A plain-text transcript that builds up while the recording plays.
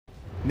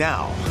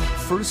Now,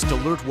 First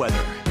Alert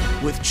Weather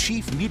with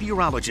Chief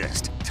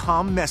Meteorologist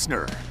Tom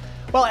Messner.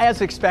 Well,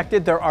 as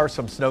expected, there are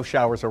some snow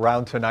showers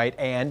around tonight,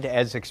 and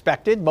as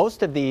expected,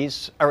 most of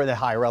these are in the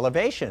higher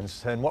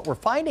elevations. And what we're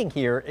finding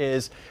here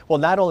is, well,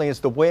 not only is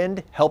the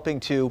wind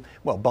helping to,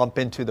 well, bump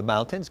into the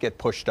mountains, get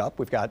pushed up,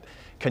 we've got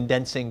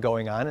condensing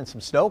going on and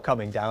some snow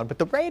coming down, but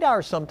the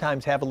radar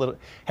sometimes has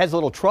a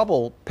little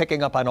trouble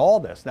picking up on all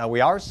this. Now,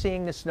 we are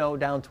seeing the snow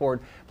down toward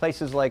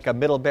places like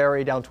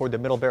Middlebury, down toward the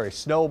Middlebury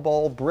Snow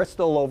Bowl,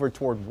 Bristol over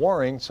toward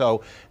Warring,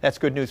 so that's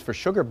good news for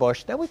Sugar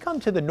Bush. Then we come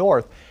to the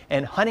north,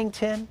 and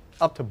Huntington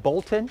up to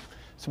Bolton.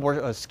 Some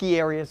more ski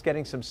areas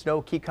getting some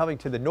snow. Keep coming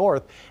to the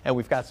north, and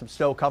we've got some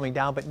snow coming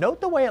down. But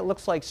note the way it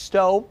looks like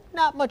Stowe,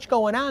 not much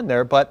going on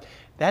there, but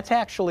that's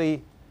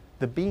actually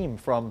the beam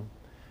from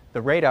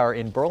the radar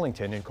in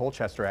Burlington and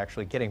Colchester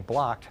actually getting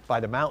blocked by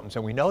the mountains.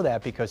 And we know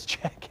that because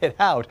check it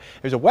out.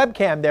 There's a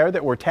webcam there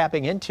that we're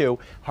tapping into.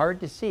 Hard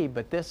to see,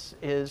 but this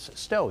is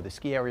Stowe, the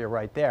ski area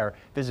right there.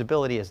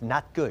 Visibility is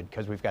not good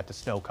because we've got the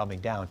snow coming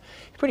down.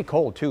 It's pretty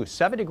cold too.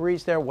 7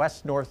 degrees there,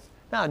 west-north.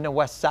 No,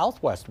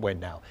 west-southwest wind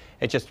now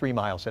at just 3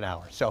 miles an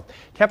hour. So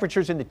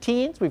temperatures in the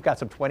teens. We've got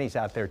some 20s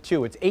out there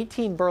too. It's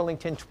 18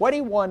 Burlington,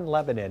 21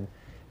 Lebanon.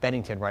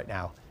 Bennington right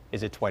now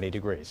is at 20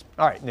 degrees.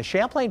 All right, in the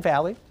Champlain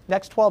Valley,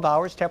 next 12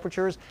 hours,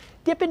 temperatures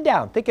dipping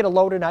down. Thinking a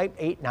low tonight,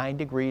 8-9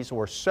 degrees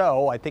or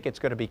so. I think it's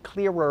going to be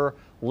clearer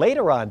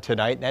later on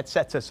tonight, and that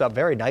sets us up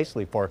very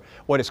nicely for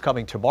what is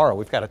coming tomorrow.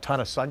 We've got a ton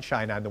of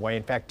sunshine on the way.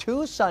 In fact,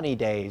 2 sunny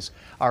days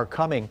are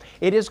coming.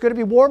 It is going to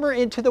be warmer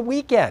into the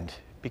weekend,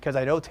 because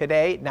I know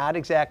today, not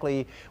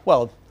exactly,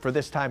 well, for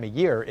this time of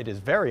year, it is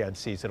very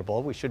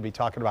unseasonable. We should be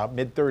talking about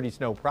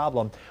mid-30s, no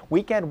problem.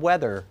 Weekend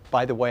weather,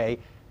 by the way,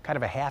 kind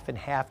of a half and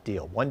half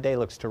deal. One day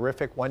looks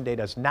terrific, one day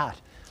does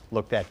not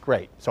look that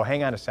great. So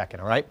hang on a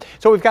second, all right?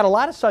 So we've got a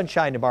lot of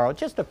sunshine tomorrow,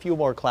 just a few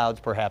more clouds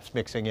perhaps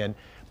mixing in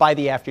by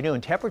the afternoon.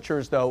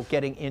 Temperatures, though,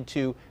 getting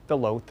into the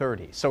low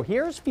 30s. So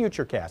here's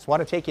Futurecast. Want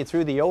to take you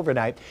through the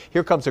overnight.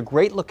 Here comes a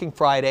great looking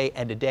Friday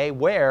and a day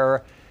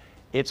where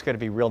it's going to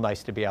be real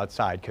nice to be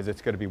outside because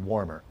it's going to be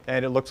warmer.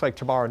 And it looks like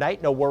tomorrow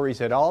night, no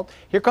worries at all.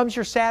 Here comes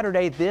your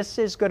Saturday. This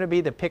is going to be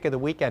the pick of the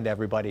weekend,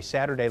 everybody.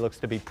 Saturday looks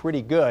to be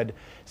pretty good.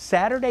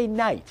 Saturday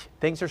night,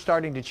 things are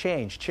starting to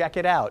change. Check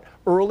it out.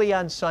 Early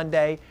on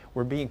Sunday,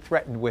 we're being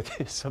threatened with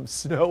some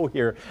snow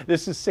here.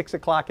 This is 6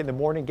 o'clock in the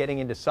morning, getting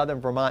into southern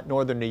Vermont,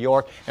 northern New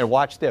York. And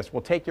watch this.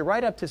 We'll take you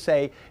right up to,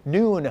 say,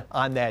 noon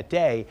on that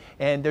day.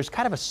 And there's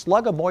kind of a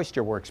slug of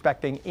moisture we're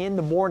expecting in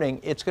the morning.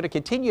 It's going to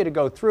continue to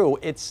go through.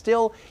 It's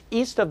still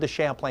east of the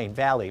Champlain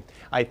Valley.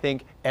 I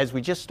think as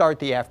we just start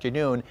the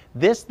afternoon,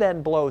 this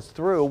then blows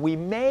through. We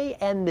may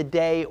end the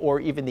day or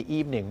even the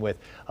evening with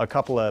a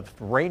couple of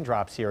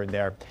raindrops here and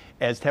there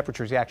as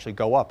temperatures actually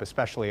go up,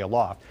 especially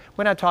aloft.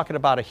 We're not talking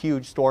about a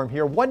huge storm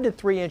here. 1 to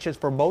 3 inches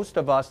for most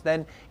of us.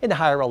 Then in the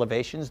higher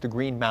elevations, the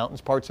Green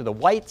Mountains, parts of the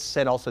Whites,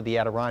 and also the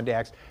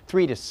Adirondacks,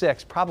 3 to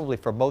 6, probably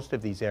for most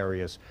of these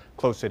areas,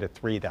 closer to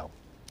 3 though.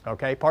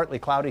 Okay, partly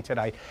cloudy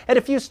tonight. And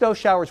a few snow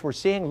showers we're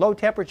seeing. Low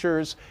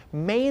temperatures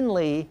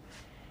mainly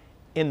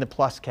in the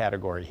plus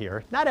category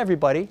here. Not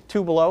everybody,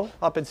 2 below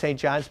up in St.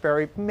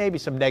 Johnsbury, maybe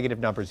some negative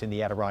numbers in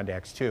the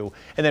Adirondacks too.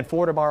 And then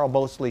for tomorrow,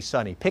 mostly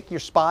sunny. Pick your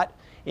spot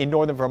in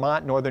northern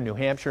Vermont, northern New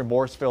Hampshire,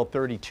 Morrisville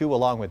 32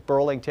 along with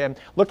Burlington.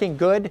 Looking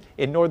good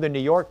in northern New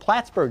York,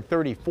 Plattsburgh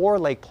 34,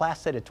 Lake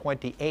Placid at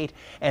 28,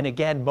 and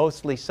again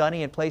mostly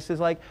sunny in places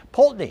like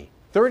Poultney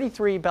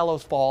 33,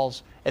 Bellows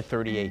Falls at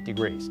 38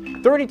 degrees.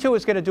 32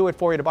 is going to do it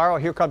for you tomorrow.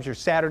 Here comes your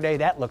Saturday.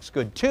 That looks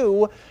good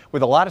too,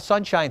 with a lot of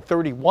sunshine.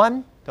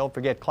 31. Don't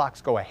forget,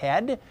 clocks go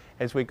ahead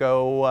as we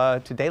go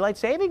to daylight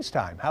savings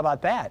time. How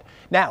about that?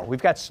 Now,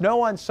 we've got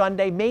snow on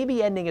Sunday,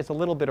 maybe ending as a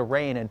little bit of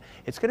rain, and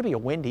it's going to be a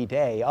windy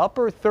day.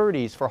 Upper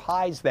 30s for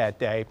highs that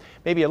day.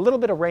 Maybe a little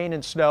bit of rain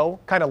and snow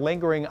kind of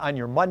lingering on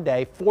your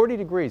Monday. 40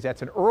 degrees,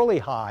 that's an early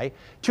high.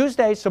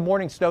 Tuesday, some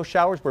morning snow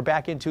showers. We're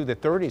back into the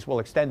 30s. We'll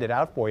extend it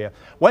out for you.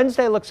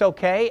 Wednesday looks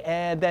okay,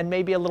 and then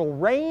maybe a little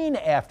rain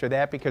after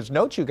that because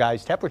note you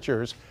guys,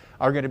 temperatures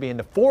are going to be in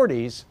the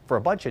 40s for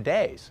a bunch of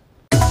days.